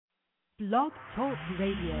Blog Talk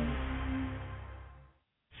Radio.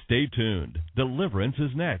 Stay tuned. Deliverance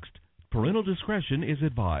is next. Parental discretion is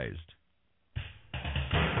advised.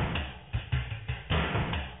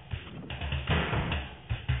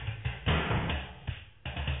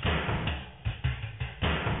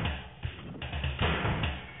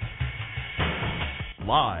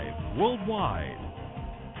 Live worldwide.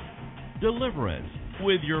 Deliverance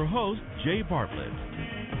with your host, Jay Bartlett.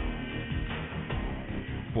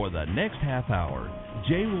 For the next half hour,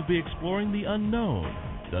 Jay will be exploring the unknown,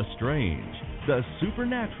 the strange, the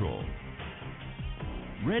supernatural.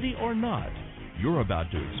 Ready or not, you're about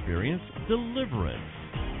to experience deliverance.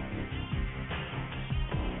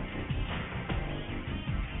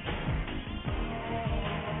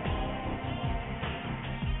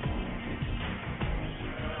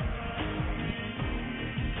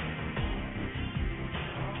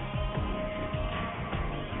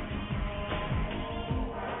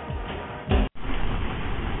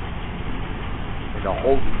 The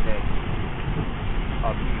holy name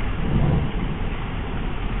of Jesus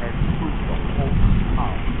and through the holy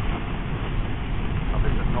power of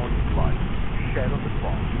his atoning blood shed on the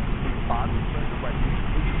cross, his body's resurrection,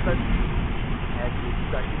 his cleansing, and his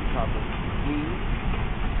second coming, we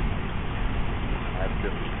have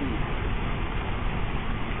defeated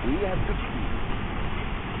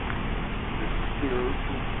the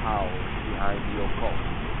spiritual powers behind the occult,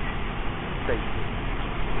 Satan,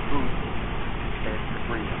 voodoo, and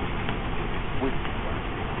freedom,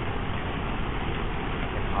 witchcraft,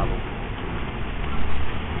 and Halloween.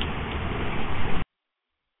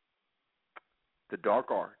 The dark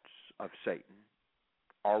arts of Satan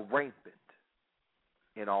are rampant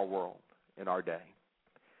in our world, in our day.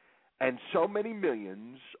 And so many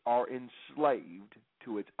millions are enslaved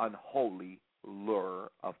to its unholy lure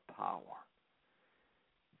of power.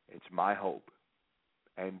 It's my hope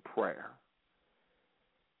and prayer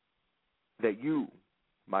that you,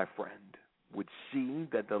 my friend, would see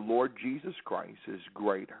that the Lord Jesus Christ is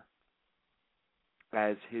greater,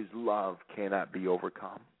 as his love cannot be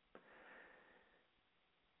overcome.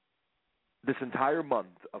 This entire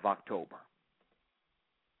month of October,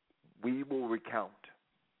 we will recount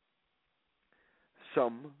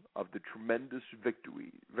some of the tremendous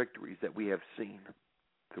victories that we have seen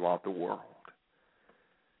throughout the world.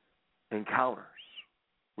 Encounters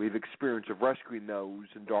we've experienced of rescuing those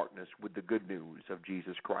in darkness with the good news of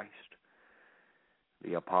Jesus Christ.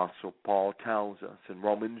 The Apostle Paul tells us in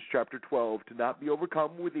Romans chapter 12 to not be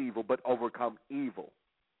overcome with evil, but overcome evil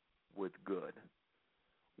with good.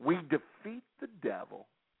 We defeat the devil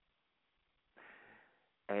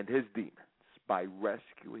and his demons by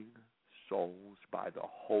rescuing souls by the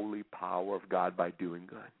holy power of God, by doing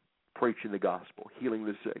good, preaching the gospel, healing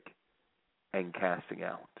the sick, and casting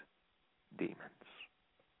out demons.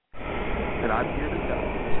 And I'm here to tell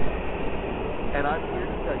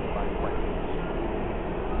you, my friends,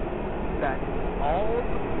 that all the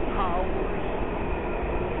powers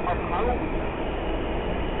of Halloween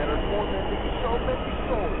that are tormenting so many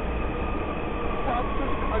souls from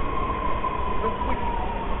this country, the witches,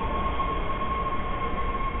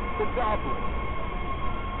 the goblins,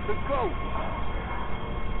 the ghosts,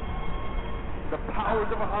 the powers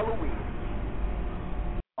of Halloween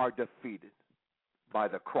are defeated by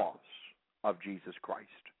the cross of Jesus Christ.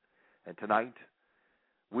 And tonight,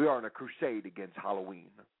 we are in a crusade against Halloween.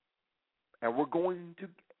 And we're going to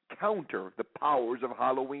counter the powers of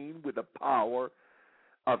Halloween with the power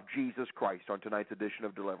of Jesus Christ on tonight's edition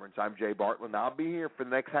of Deliverance. I'm Jay Bartlett, and I'll be here for the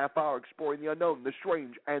next half hour exploring the unknown, the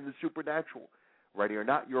strange, and the supernatural. Ready or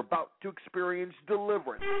not, you're about to experience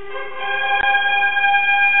deliverance.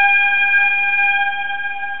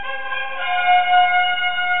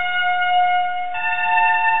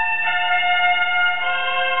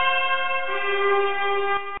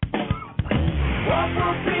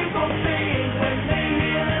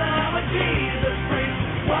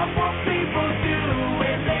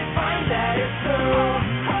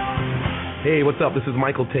 Hey, what's up? This is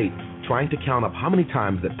Michael Tate, trying to count up how many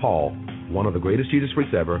times that Paul, one of the greatest Jesus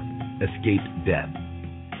freaks ever, escaped death.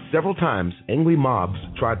 Several times, angry mobs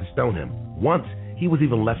tried to stone him. Once, he was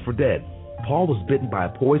even left for dead. Paul was bitten by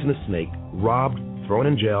a poisonous snake, robbed, thrown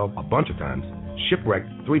in jail a bunch of times, shipwrecked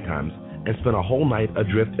 3 times, and spent a whole night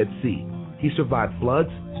adrift at sea. He survived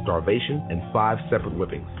floods, starvation, and 5 separate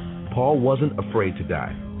whippings. Paul wasn't afraid to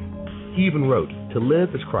die. He even wrote, "To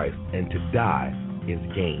live is Christ, and to die is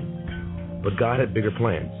gain." But God had bigger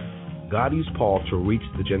plans. God used Paul to reach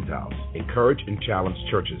the Gentiles, encourage and challenge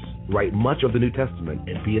churches, write much of the New Testament,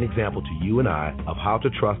 and be an example to you and I of how to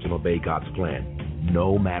trust and obey God's plan,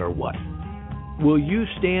 no matter what. Will you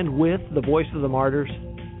stand with the voice of the martyrs?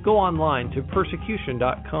 go online to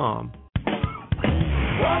persecution.com.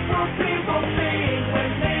 What will people think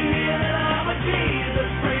when they hear that I'm a Jesus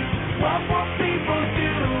freak? What will people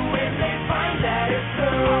do when they find that it's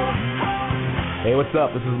true? Hey, what's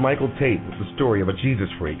up? This is Michael Tate with the story of a Jesus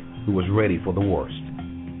freak who was ready for the worst.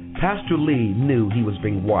 Pastor Lee knew he was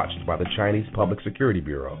being watched by the Chinese Public Security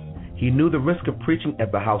Bureau. He knew the risk of preaching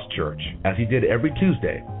at the house church, as he did every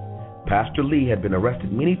Tuesday. Pastor Lee had been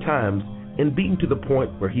arrested many times and beaten to the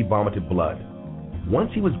point where he vomited blood.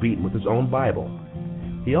 Once he was beaten with his own Bible.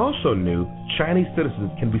 He also knew Chinese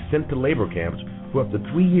citizens can be sent to labor camps for up to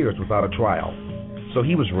 3 years without a trial. So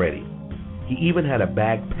he was ready. He even had a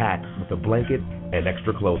bag packed with a blanket and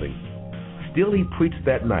extra clothing. Still, he preached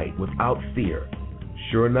that night without fear.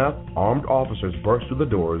 Sure enough, armed officers burst through the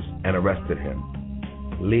doors and arrested him.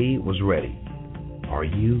 Lee was ready. Are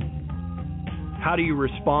you? How do you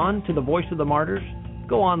respond to the voice of the martyrs?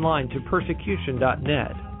 Go online to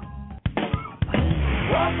persecution.net.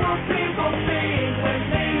 What will people think when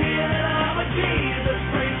they hear that I'm a Jesus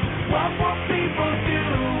freak? What will people do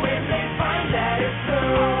when they find that it's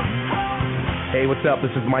true? Hey, what's up?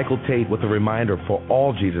 This is Michael Tate with a reminder for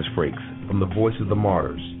all Jesus freaks from the Voice of the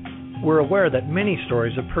Martyrs. We're aware that many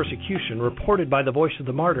stories of persecution reported by the Voice of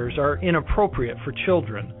the Martyrs are inappropriate for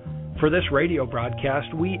children. For this radio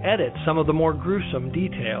broadcast, we edit some of the more gruesome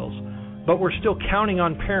details, but we're still counting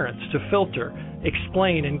on parents to filter,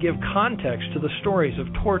 explain, and give context to the stories of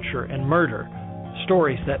torture and murder,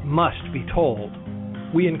 stories that must be told.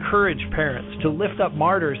 We encourage parents to lift up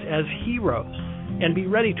martyrs as heroes and be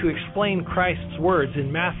ready to explain Christ's words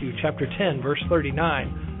in Matthew chapter 10, verse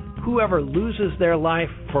 39. Whoever loses their life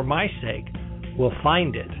for my sake will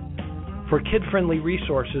find it. For kid-friendly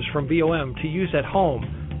resources from VOM to use at home,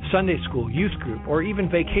 Sunday school, youth group, or even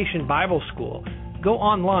vacation Bible school, go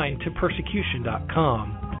online to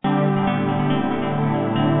persecution.com.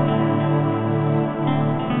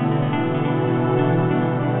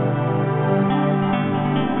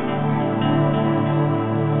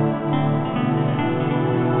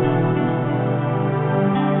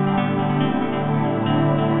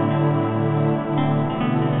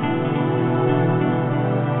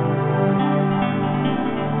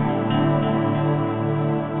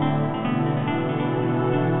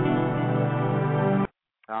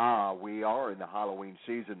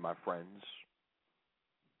 Season, my friends.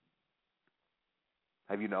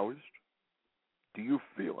 Have you noticed? Do you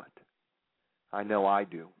feel it? I know I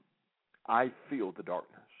do. I feel the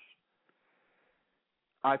darkness.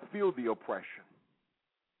 I feel the oppression.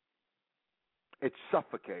 It's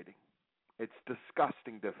suffocating. It's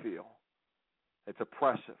disgusting to feel. It's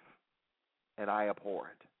oppressive. And I abhor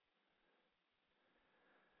it.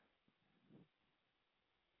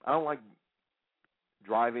 I don't like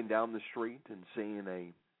driving down the street and seeing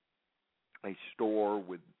a store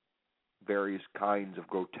with various kinds of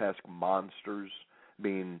grotesque monsters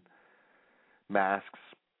being masks,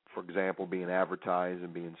 for example, being advertised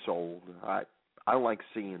and being sold. I don't like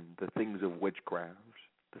seeing the things of witchcraft,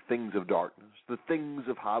 the things of darkness, the things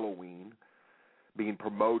of Halloween being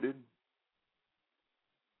promoted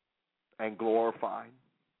and glorified.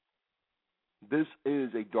 This is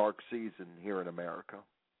a dark season here in America.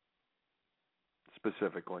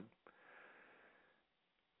 Specifically.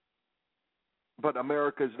 But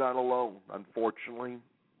America is not alone, unfortunately.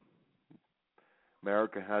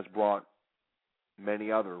 America has brought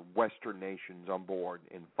many other Western nations on board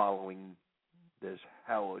in following this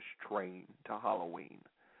hellish train to Halloween.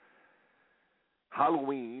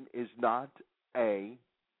 Halloween is not a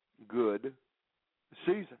good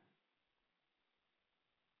season.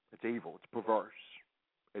 It's evil, it's perverse,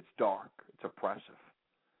 it's dark, it's oppressive.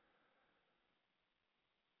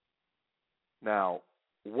 Now,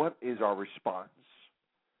 what is our response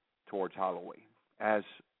towards Halloween as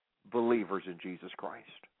believers in Jesus Christ?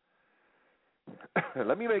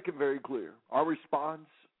 Let me make it very clear. Our response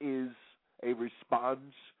is a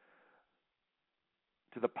response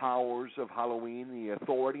to the powers of Halloween, the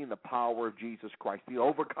authority and the power of Jesus Christ, the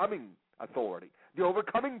overcoming authority, the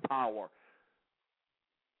overcoming power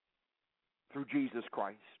through Jesus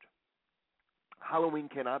Christ. Halloween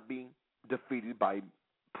cannot be defeated by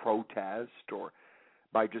protest or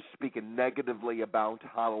by just speaking negatively about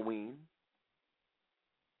Halloween.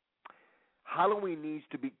 Halloween needs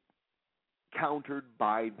to be countered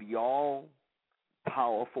by the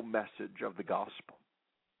all-powerful message of the gospel.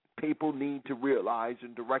 People need to realize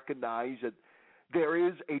and to recognize that there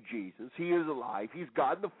is a Jesus. He is alive. He's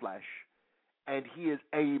God in the flesh, and he is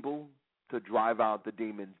able to drive out the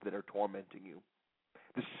demons that are tormenting you,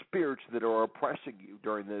 the spirits that are oppressing you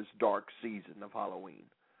during this dark season of Halloween.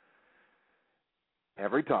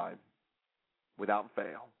 Every time without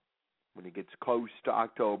fail, when it gets close to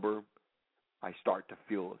October, I start to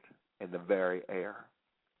feel it in the very air,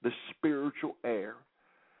 the spiritual air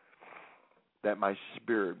that my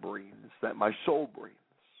spirit breathes, that my soul breathes,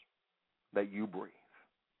 that you breathe.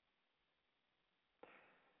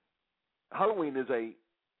 Halloween is a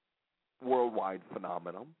worldwide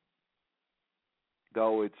phenomenon,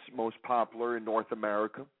 though it's most popular in North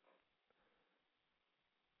America.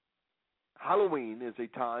 Halloween is a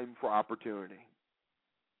time for opportunity,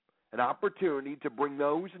 an opportunity to bring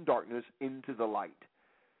those in darkness into the light.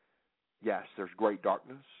 Yes, there's great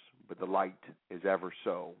darkness, but the light is ever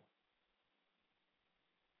so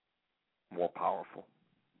more powerful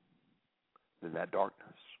than that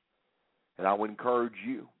darkness. And I would encourage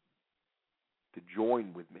you to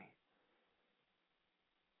join with me,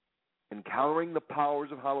 encountering the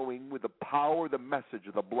powers of Halloween with the power, the message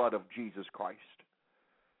of the blood of Jesus Christ.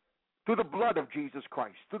 Through the blood of Jesus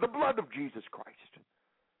Christ. Through the blood of Jesus Christ.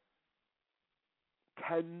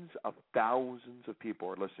 Tens of thousands of people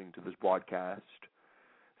are listening to this broadcast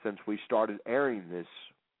since we started airing this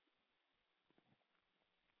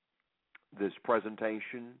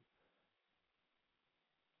presentation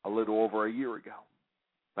a little over a year ago.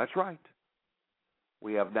 That's right.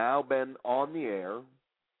 We have now been on the air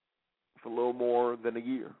for a little more than a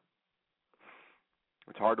year.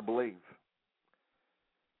 It's hard to believe.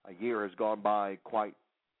 A year has gone by quite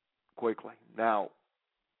quickly. Now,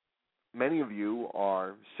 many of you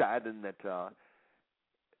are saddened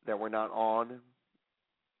that we're not on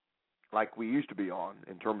like we used to be on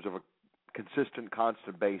in terms of a consistent,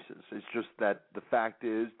 constant basis. It's just that the fact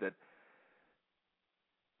is that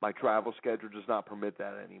my travel schedule does not permit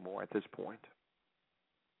that anymore at this point.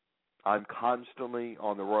 I'm constantly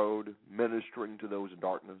on the road ministering to those in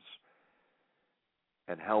darkness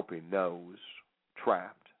and helping those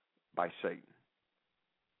trapped by Satan.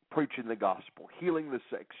 Preaching the gospel, healing the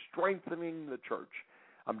sick, strengthening the church.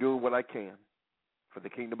 I'm doing what I can for the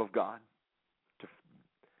kingdom of God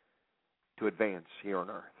to advance here on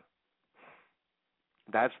earth.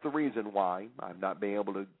 That's the reason why I've not been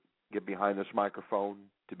able to get behind this microphone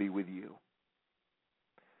to be with you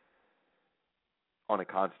on a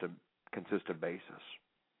consistent basis.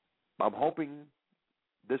 I'm hoping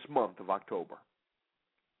this month of October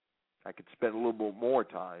I could spend a little bit more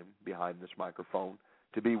time behind this microphone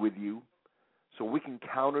to be with you so we can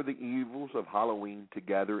counter the evils of Halloween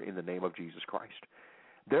together in the name of Jesus Christ.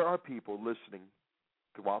 There are people listening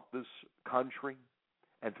throughout this country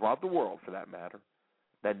and throughout the world, for that matter,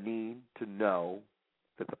 that need to know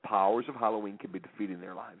that the powers of Halloween can be defeated in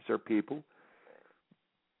their lives. There are people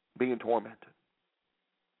being tormented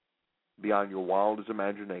beyond your wildest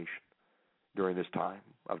imagination during this time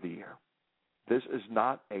of the year. This is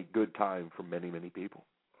not a good time for many, many people.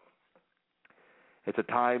 It's a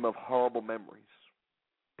time of horrible memories,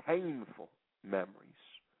 painful memories,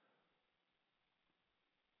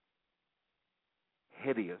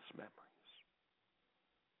 hideous memories,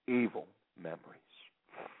 evil memories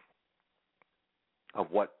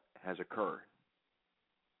of what has occurred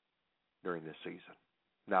during this season.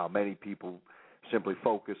 Now, many people simply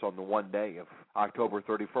focus on the one day of October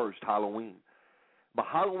 31st, Halloween. But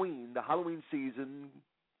the Halloween season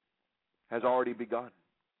has already begun.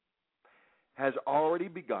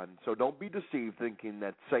 So don't be deceived thinking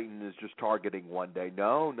that Satan is just targeting one day.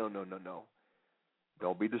 No.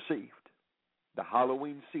 Don't be deceived. The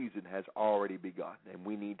Halloween season has already begun, and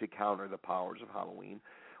we need to counter the powers of Halloween.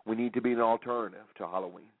 We need to be an alternative to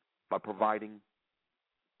Halloween by providing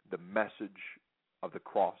the message of the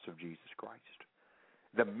cross of Jesus Christ.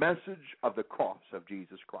 The message of the cross of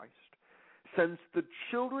Jesus Christ. Since the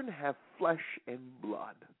children have flesh and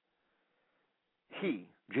blood, he,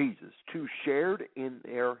 Jesus, too shared in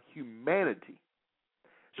their humanity,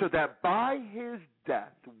 so that by his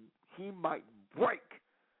death he might break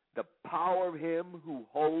the power of him who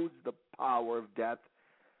holds the power of death,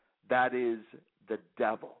 that is, the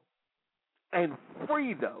devil, and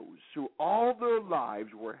free those who all their lives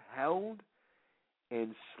were held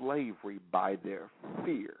in slavery by their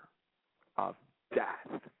fear of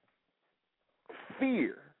death.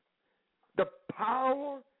 Fear. The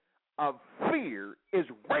power of fear is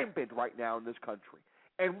rampant right now in this country,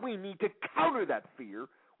 and we need to counter that fear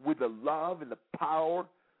with the love and the power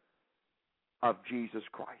of Jesus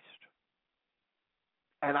Christ.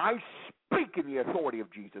 And I speak in the authority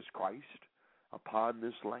of Jesus Christ upon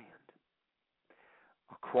this land.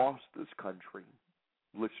 Across this country,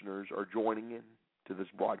 listeners are joining in to this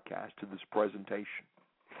broadcast, to this presentation.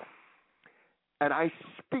 And I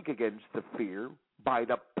speak against the fear by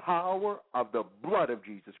the power of the blood of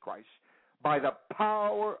Jesus Christ, by the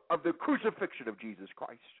power of the crucifixion of Jesus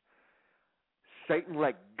Christ. Satan,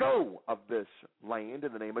 let go of this land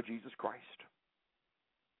in the name of Jesus Christ.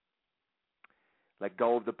 Let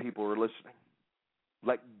go of the people who are listening.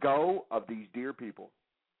 Let go of these dear people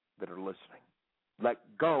that are listening. Let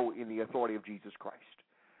go in the authority of Jesus Christ.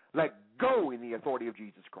 Let go in the authority of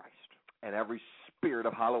Jesus Christ. And every spirit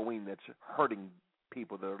of Halloween that's hurting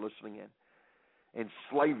people that are listening in,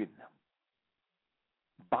 enslaving them,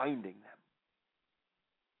 binding them.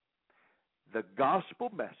 The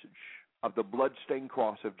gospel message of the bloodstained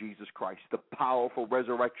cross of Jesus Christ, the powerful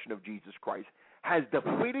resurrection of Jesus Christ, has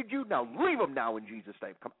defeated you. Now leave them now in Jesus'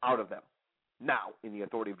 name. Come out of them now in the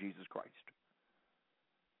authority of Jesus Christ.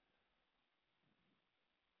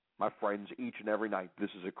 My friends, each and every night,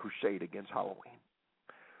 this is a crusade against Halloween.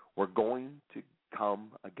 We're going to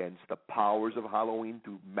come against the powers of Halloween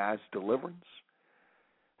through mass deliverance.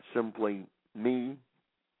 Simply me,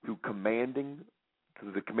 through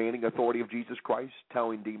the commanding authority of Jesus Christ,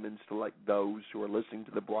 telling demons to let those who are listening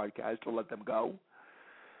to the broadcast to let them go.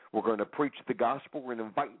 We're going to preach the gospel. We're going to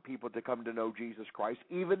invite people to come to know Jesus Christ.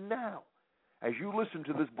 Even now, as you listen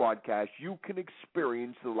to this broadcast, you can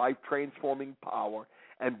experience the life-transforming power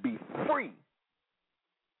and be free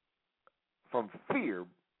from fear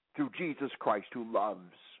through Jesus Christ, who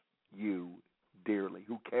loves you dearly,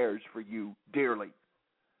 who cares for you dearly.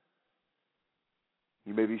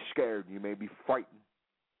 You may be scared. You may be frightened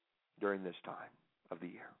during this time of the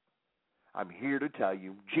year. I'm here to tell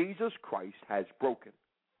you, Jesus Christ has broken.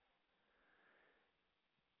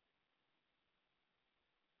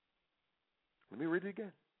 Let me read it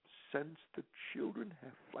again. Since the children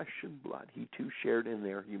have flesh and blood, he too shared in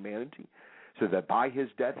their humanity, so that by his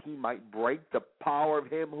death he might break the power of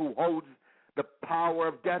him who holds the power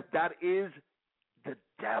of death, that is the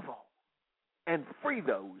devil, and free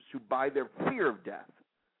those who by their fear of death,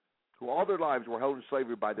 who all their lives were held in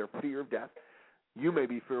slavery by their fear of death, you may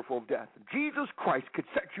be fearful of death. Jesus Christ could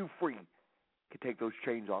set you free, could take those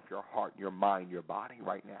chains off your heart, your mind, your body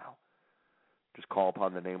right now. Just call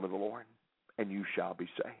upon the name of the Lord, and you shall be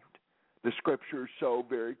saved. The scripture is so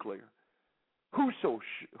very clear.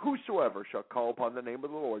 Whosoever shall call upon the name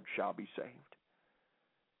of the Lord shall be saved.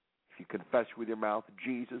 If you confess with your mouth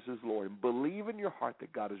Jesus is Lord and believe in your heart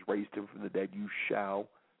that God has raised him from the dead, you shall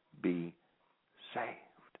be saved.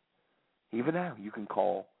 Even now, you can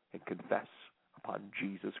call and confess upon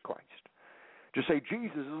Jesus Christ. Just say,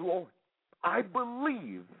 Jesus is Lord. I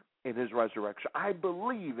believe in his resurrection. I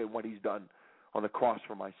believe in what he's done on the cross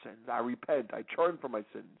for my sins. I repent. I turn from my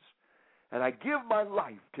sins. And I give my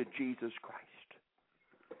life to Jesus Christ.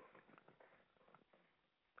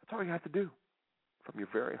 That's all you have to do from your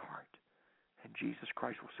very heart. And Jesus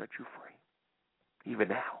Christ will set you free. Even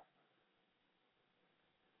now.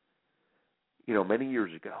 You know, many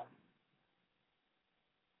years ago,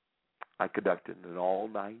 I conducted an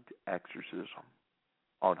all-night exorcism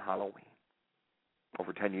on Halloween.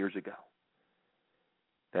 Over 10 years ago.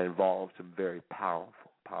 That involved some very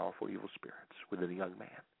powerful evil spirits within a young man.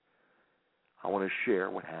 I want to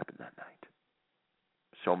share what happened that night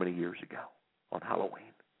so many years ago on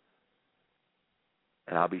Halloween.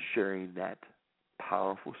 And I'll be sharing that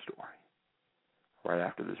powerful story right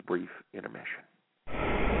after this brief intermission.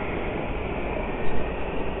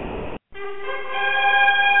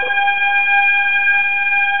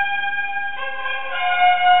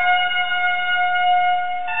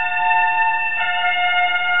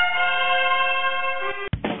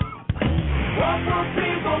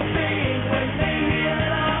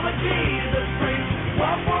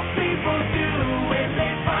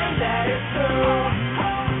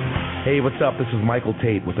 Hey, what's up? This is Michael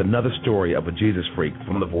Tate with another story of a Jesus freak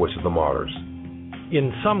from the Voice of the Martyrs.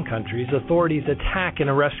 In some countries, authorities attack and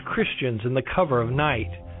arrest Christians in the cover of night.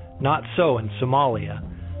 Not so in Somalia.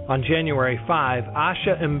 On January 5,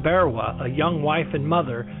 Asha Mberwa, a young wife and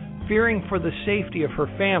mother, fearing for the safety of her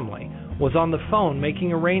family, was on the phone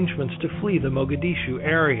making arrangements to flee the Mogadishu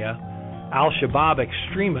area. Al-Shabaab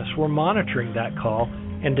extremists were monitoring that call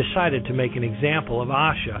and decided to make an example of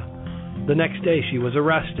Asha. The next day she was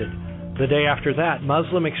arrested. The day after that,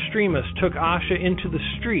 Muslim extremists took Asha into the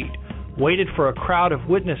street, waited for a crowd of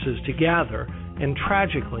witnesses to gather, and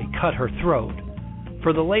tragically cut her throat.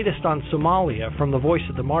 For the latest on Somalia from the Voice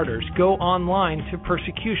of the Martyrs, go online to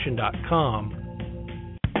persecution.com.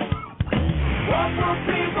 What will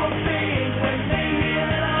people think when they hear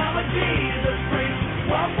that I'm a Jesus freak?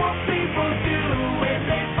 What will people do when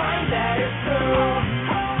they find that it's true?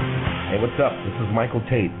 Hey, what's up? This is Michael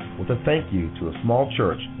Tate with a thank you to a small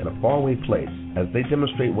church in a faraway place as they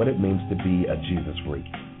demonstrate what it means to be a Jesus freak.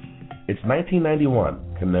 It's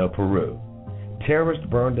 1991, Canel, Peru. Terrorists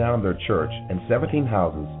burned down their church and 17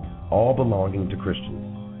 houses, all belonging to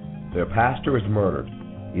Christians. Their pastor is murdered.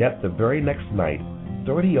 Yet the very next night,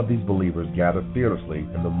 30 of these believers gather fearlessly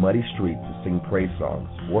in the muddy street to sing praise songs,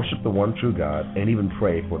 worship the one true God, and even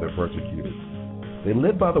pray for their persecutors. They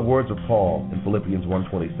live by the words of Paul in Philippians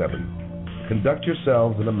 1:27. Conduct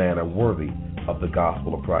yourselves in a manner worthy of the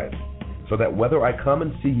gospel of Christ, so that whether I come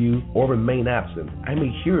and see you or remain absent, I may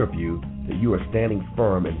hear of you that you are standing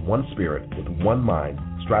firm in one spirit, with one mind,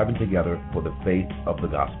 striving together for the faith of the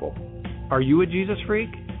gospel. Are you a Jesus freak?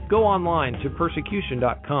 Go online to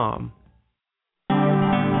persecution.com.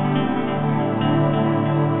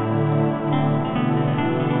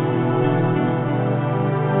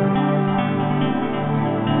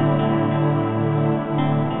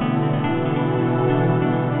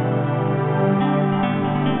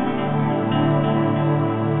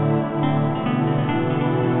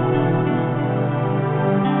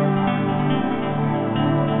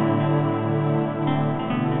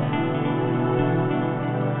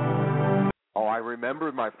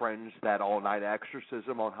 My friends, that all-night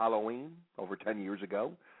exorcism on Halloween over 10 years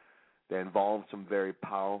ago that involved some very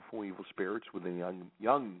powerful evil spirits with a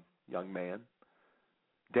young man.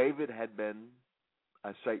 David had been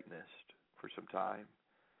a Satanist for some time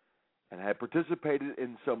and had participated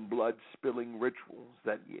in some blood-spilling rituals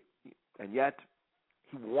and yet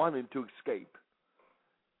he wanted to escape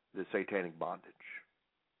the satanic bondage.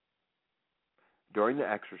 During the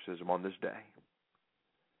exorcism on this day,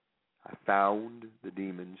 I found the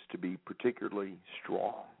demons to be particularly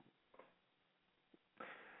strong.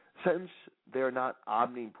 Since they're not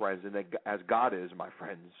omnipresent as God is, my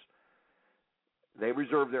friends, they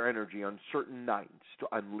reserve their energy on certain nights to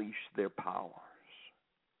unleash their powers.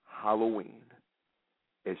 Halloween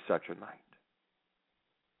is such a night.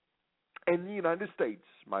 In the United States,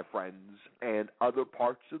 my friends, and other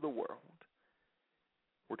parts of the world,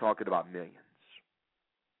 we're talking about millions.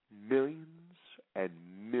 Millions and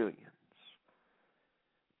millions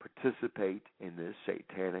participate in this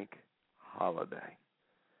satanic holiday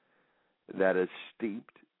that is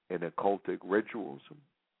steeped in occultic rituals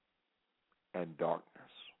and darkness.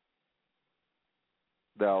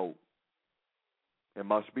 Though, it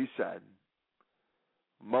must be said,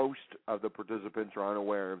 most of the participants are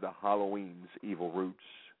unaware of the Halloween's evil roots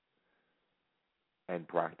and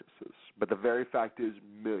practices. But the very fact is,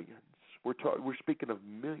 millions. We're speaking of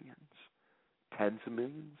millions. Tens of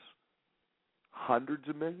millions? Hundreds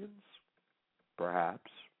of millions?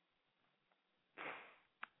 Perhaps.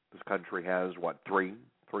 This country has,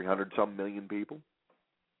 300-some million people?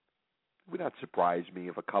 It would not surprise me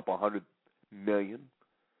if a couple 100 million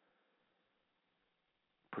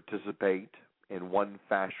participate in one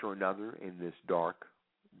fashion or another in this dark,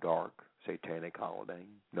 satanic holiday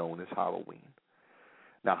known as Halloween.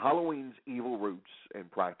 Now, Halloween's evil roots and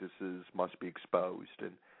practices must be exposed,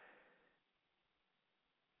 and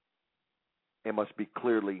it must be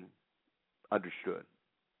clearly understood.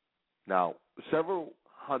 Now, several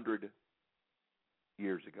hundred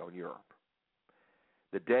years ago in Europe,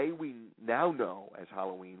 the day we now know as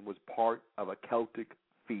Halloween was part of a Celtic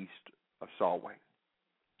feast of Samhain.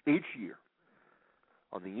 Each year,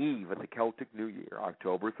 on the eve of the Celtic New Year,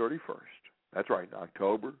 October 31st, that's right,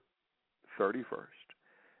 October 31st,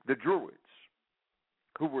 the Druids,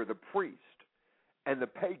 who were the priests and the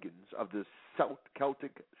pagans of this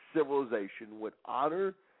Celtic civilization, would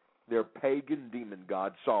honor their pagan demon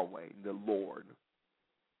god Samhain, the Lord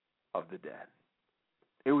of the dead.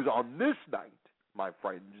 It was on this night, my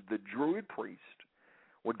friends, the Druid priest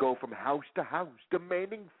would go from house to house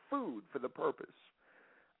demanding food for the purpose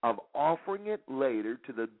of offering it later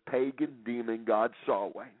to the pagan demon god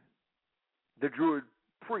Samhain. The Druid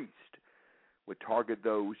priest would target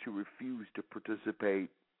those who refused to participate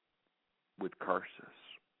with curses.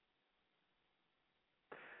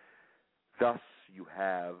 Thus, you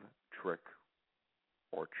have trick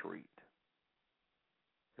or treat.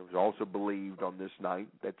 It was also believed on this night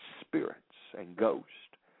that spirits and ghosts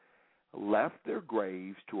left their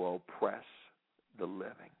graves to oppress the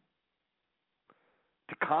living.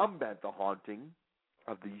 To combat the haunting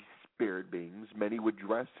of these spirit beings, many would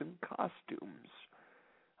dress in costumes,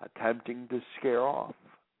 attempting to scare off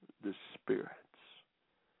the spirits.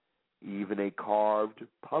 Even a carved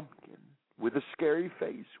pumpkin with a scary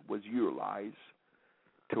face was utilized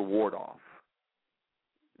to ward off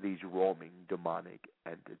these roaming demonic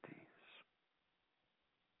entities.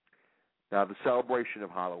 Now, the celebration of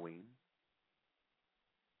Halloween,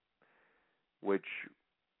 which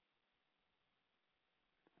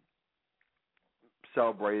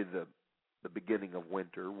celebrated the beginning of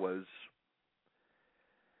winter, was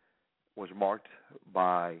marked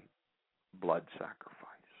by blood sacrifice.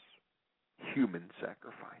 human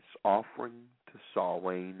sacrifice, offering to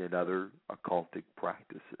Samhain and other occultic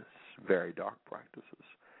practices, very dark practices.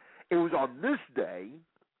 It was on this day,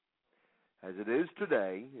 as it is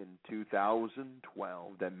today in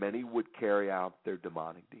 2012, that many would carry out their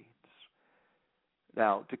demonic deeds.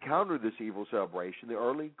 Now, to counter this evil celebration, the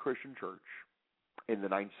early Christian church in the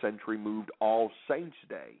 9th century moved All Saints'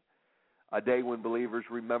 Day, a day when believers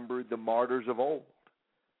remembered the martyrs of old,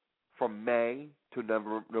 from May to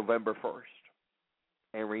November 1st,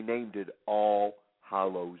 and renamed it All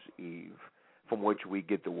Hallows' Eve, from which we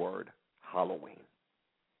get the word Halloween.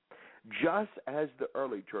 Just as the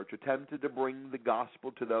early church attempted to bring the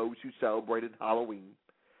gospel to those who celebrated Halloween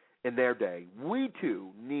in their day, we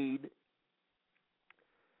too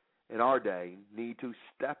in our day, need to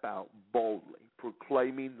step out boldly,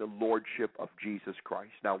 proclaiming the lordship of Jesus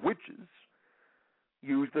Christ. Now, witches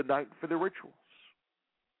use the night for the rituals.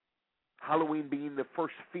 Halloween, being the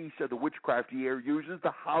first feast of the witchcraft year, uses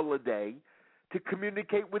the holiday to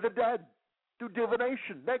communicate with the dead through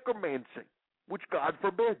divination, necromancy, which God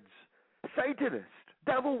forbids, Satanists,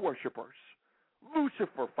 devil worshippers,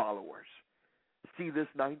 Lucifer followers see this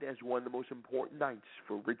night as one of the most important nights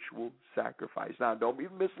for ritual sacrifice. Now, don't be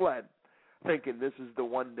misled, thinking this is the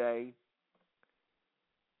one day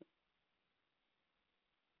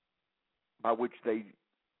by which they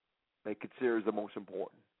consider as the most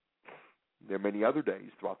important. There are many other days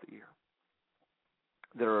throughout the year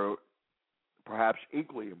that are perhaps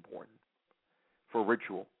equally important for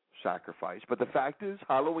ritual sacrifice. But the fact is,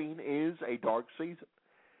 Halloween is a dark season,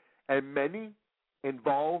 and many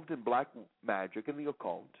involved in black magic and the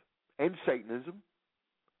occult and Satanism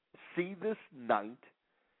see this night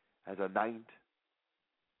as a night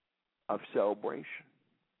of celebration,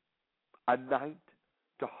 a night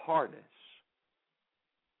to harness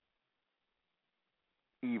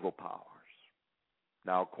evil powers.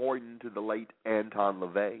 Now, according to the late Anton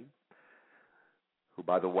LaVey, who,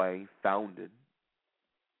 by the way, founded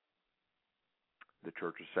the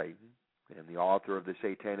Church of Satan and the author of the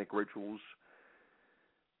Satanic Rituals,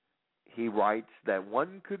 he writes that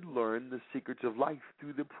one could learn the secrets of life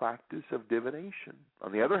through the practice of divination.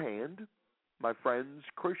 On the other hand, my friends,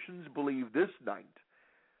 Christians believe this night,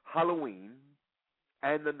 Halloween,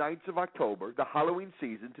 and the nights of October, the Halloween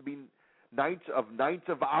season, to be nights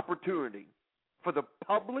of opportunity for the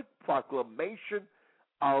public proclamation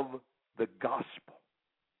of the gospel.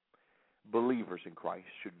 Believers in Christ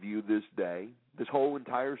should view this day, this whole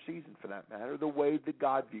entire season for that matter, the way that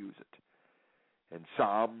God views it. In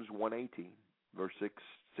Psalms 118, verse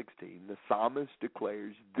 16, the psalmist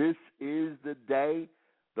declares, "This is the day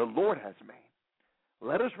the Lord has made.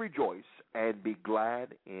 Let us rejoice and be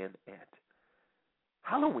glad in it."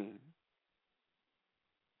 Halloween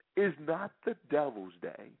is not the devil's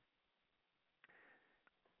day.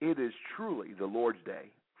 It is truly the Lord's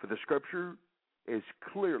day, for the Scripture is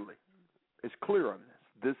clear on this.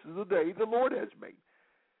 This is the day the Lord has made.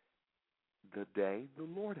 The day the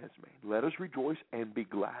Lord has made. Let us rejoice and be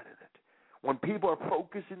glad in it. When people are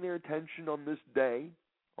focusing their attention on this day,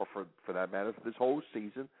 or for that matter, for this whole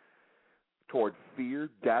season, toward fear,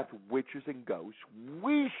 death, witches, and ghosts,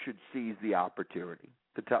 we should seize the opportunity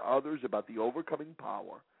to tell others about the overcoming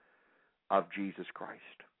power of Jesus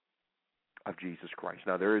Christ. Of Jesus Christ.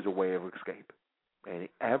 Now, there is a way of escape. And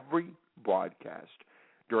every broadcast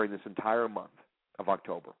during this entire month of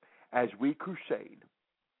October, as we crusade,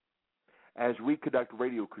 as we conduct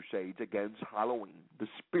radio crusades against Halloween, the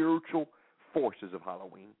spiritual forces of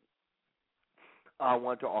Halloween, I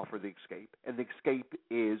want to offer the escape. And the escape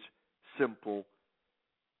is simple,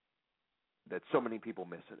 that so many people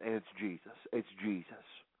miss it, and it's Jesus. It's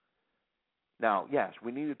Jesus. Now, yes,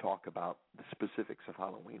 we need to talk about the specifics of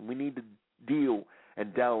Halloween. We need to deal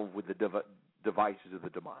and delve with the devices of the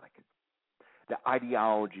demonic, the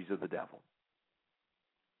ideologies of the devil,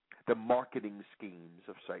 the marketing schemes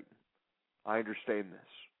of Satan. I understand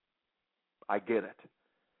this. I get it.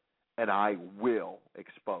 And I will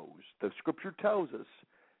expose. The Scripture tells us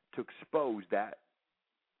to expose that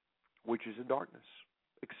which is in darkness.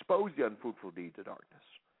 Expose the unfruitful deeds of darkness.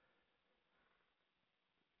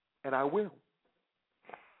 And I will.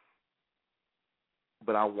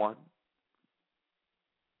 But I want,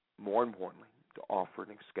 more importantly, to offer an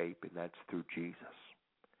escape, and that's through Jesus.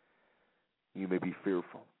 You may be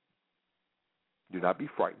fearful. Do not be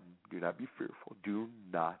frightened. Do not be fearful. Do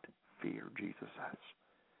not fear, Jesus says.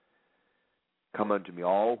 Come unto me,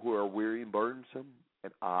 all who are weary and burdensome,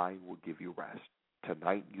 and I will give you rest.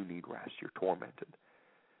 Tonight you need rest. You're tormented.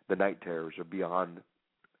 The night terrors are beyond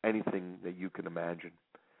anything that you can imagine,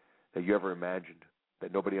 that you ever imagined,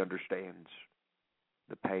 that nobody understands.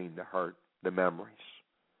 The pain, the hurt, the memories,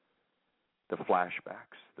 the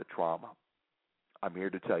flashbacks, the trauma. I'm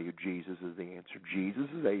here to tell you Jesus is the answer. Jesus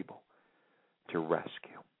is able to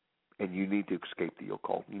rescue. And you need to escape the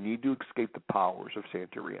occult. You need to escape the powers of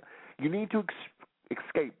Santeria. You need to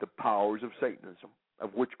escape the powers of Satanism,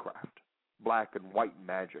 of witchcraft, black and white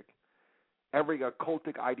magic, every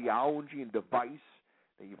occultic ideology and device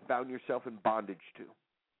that you found yourself in bondage to.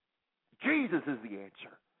 Jesus is the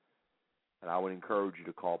answer. And I would encourage you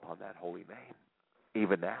to call upon that holy name,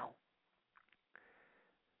 even now.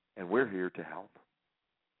 And we're here to help.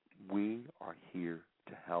 We are here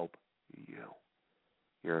to help you.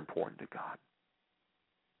 You're important to God.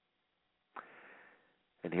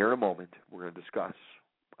 And here in a moment, we're going to discuss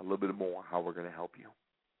a little bit more how we're going to help you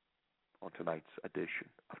on tonight's edition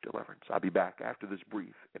of Deliverance. I'll be back after this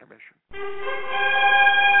brief intermission.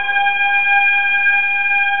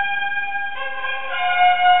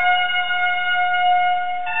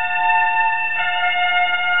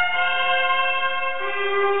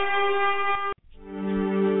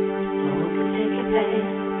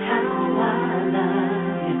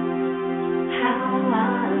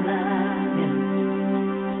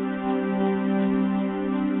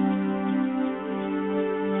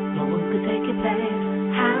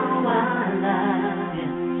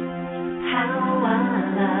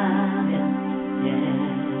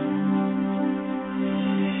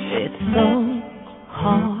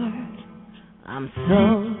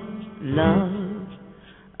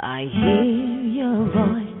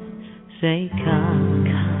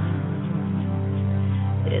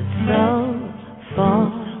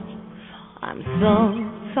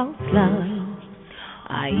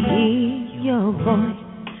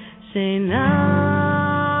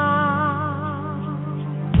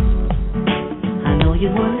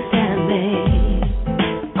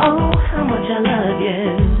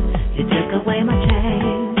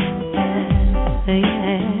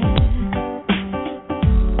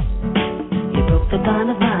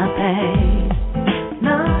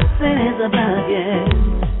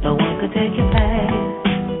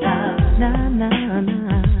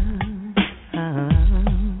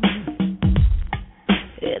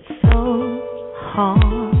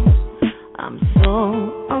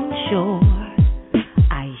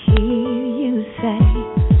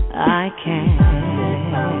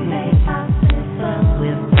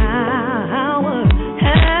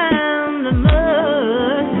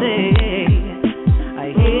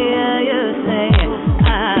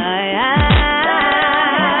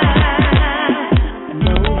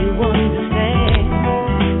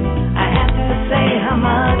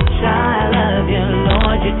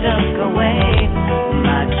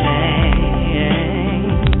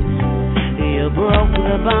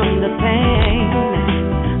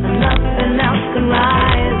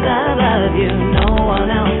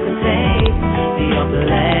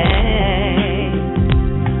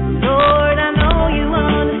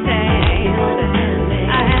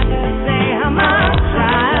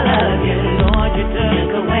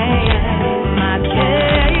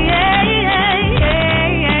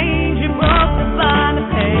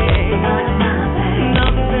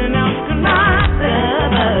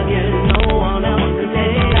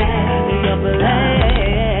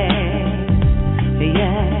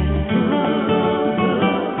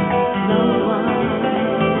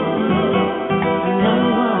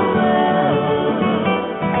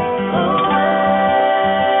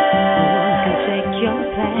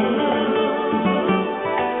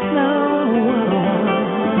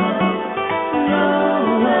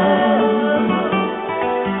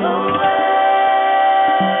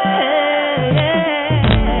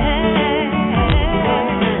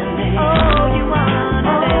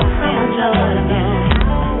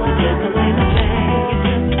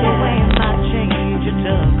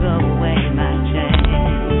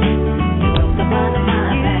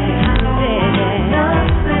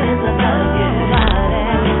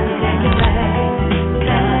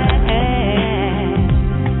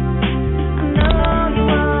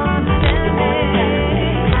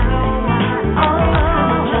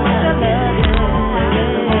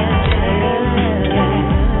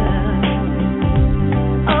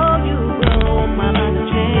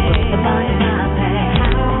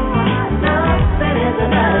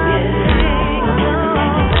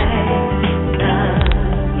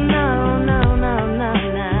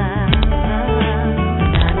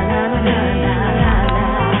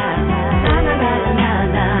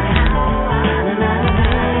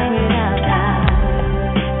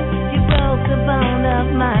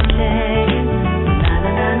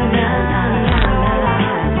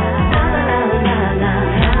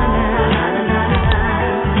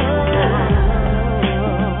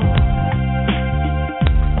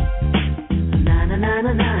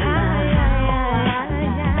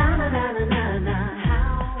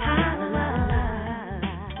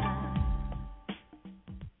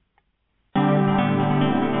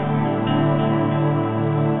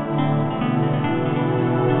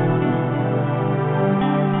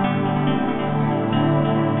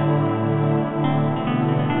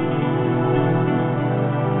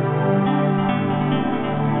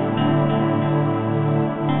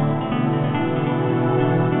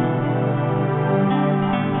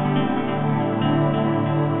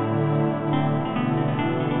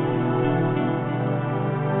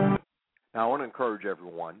 Now, I want to encourage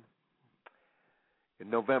everyone. In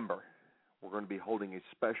November, we're going to be holding a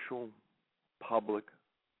special public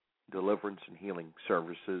deliverance and healing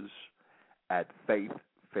services at Faith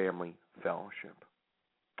Family Fellowship,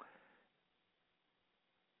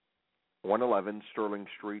 111 Sterling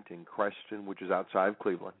Street in Creston, which is outside of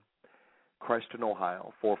Cleveland, Creston,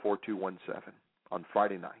 Ohio, 44217, on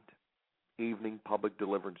Friday night. Evening public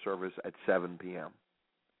deliverance service at 7 p.m.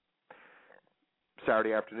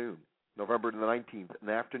 Saturday afternoon, November the 19th, an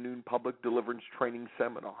afternoon public deliverance training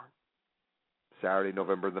seminar. Saturday,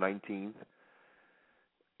 November the 19th,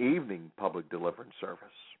 evening public deliverance service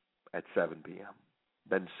at 7 p.m.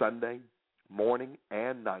 Then Sunday, morning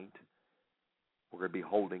and night, we're going to be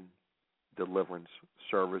holding deliverance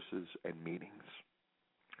services and meetings.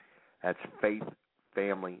 That's Faith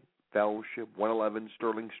Family Fellowship, 111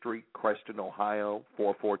 Sterling Street, Creston, Ohio,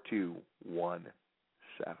 44217.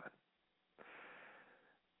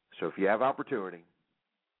 So if you have opportunity,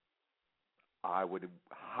 I would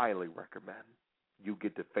highly recommend you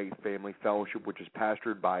get to Faith Family Fellowship, which is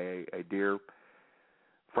pastored by a dear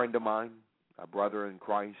friend of mine, a brother in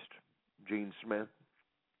Christ, Gene Smith,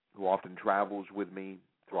 who often travels with me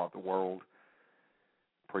throughout the world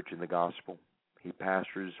preaching the gospel. He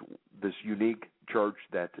pastors this unique church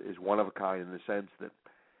that is one of a kind in the sense that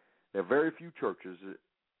there are very few churches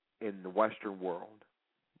in the Western world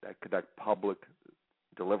that conduct public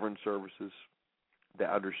deliverance services,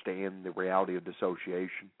 that understand the reality of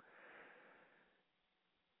dissociation.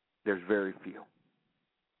 There's very few.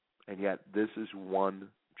 And yet this is one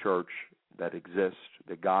church that exists,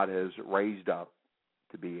 that God has raised up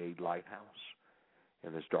to be a lighthouse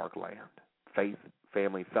in this dark land. Faith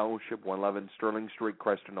Family Fellowship, 111 Sterling Street,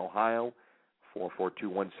 Creston, Ohio,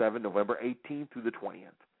 44217, November 18th through the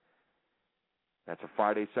 20th. That's a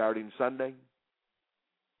Friday, Saturday, and Sunday.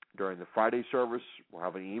 During the Friday service, we'll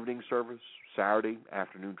have an evening service. Saturday,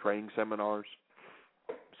 afternoon training seminars.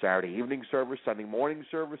 Saturday evening service, Sunday morning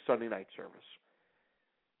service, Sunday night service.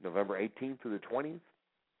 November 18th through the 20th,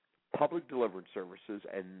 public deliverance services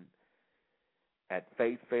and at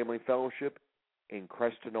Faith Family Fellowship in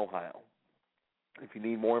Creston, Ohio. If you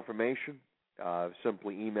need more information,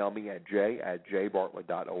 simply email me at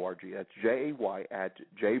j@jbartlett.org. That's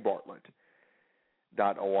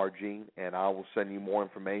jay@jbartlett.org, and I will send you more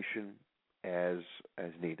information as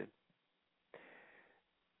needed.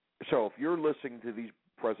 So if you're listening to these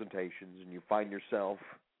presentations and you find yourself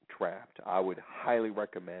trapped, I would highly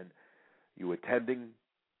recommend you attending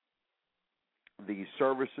these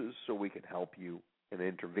services so we can help you and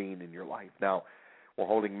intervene in your life. Now, we're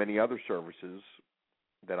holding many other services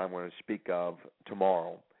that I'm going to speak of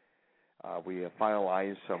tomorrow. We have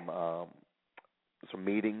finalized some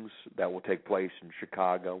meetings that will take place in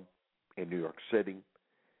Chicago, in New York City,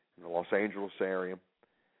 in the Los Angeles area,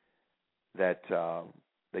 that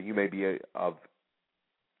you may be of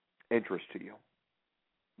interest to you.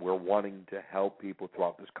 We're wanting to help people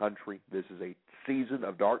throughout this country. This is a season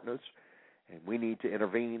of darkness, and we need to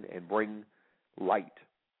intervene and bring light,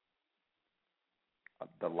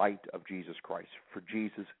 the light of Jesus Christ. For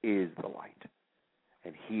Jesus is the light,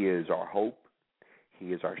 and He is our hope.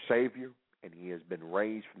 He is our Savior, and He has been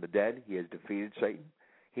raised from the dead. He has defeated Satan.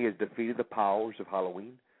 He has defeated the powers of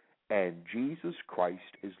Halloween, and Jesus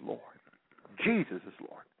Christ is Lord. Jesus is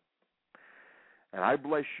Lord. And I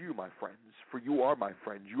bless you, my friends, for you are my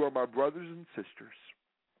friends. You are my brothers and sisters.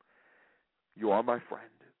 You are my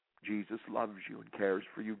friend. Jesus loves you and cares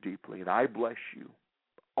for you deeply, and I bless you.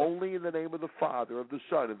 Only in the name of the Father, of the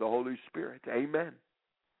Son, and the Holy Spirit. Amen.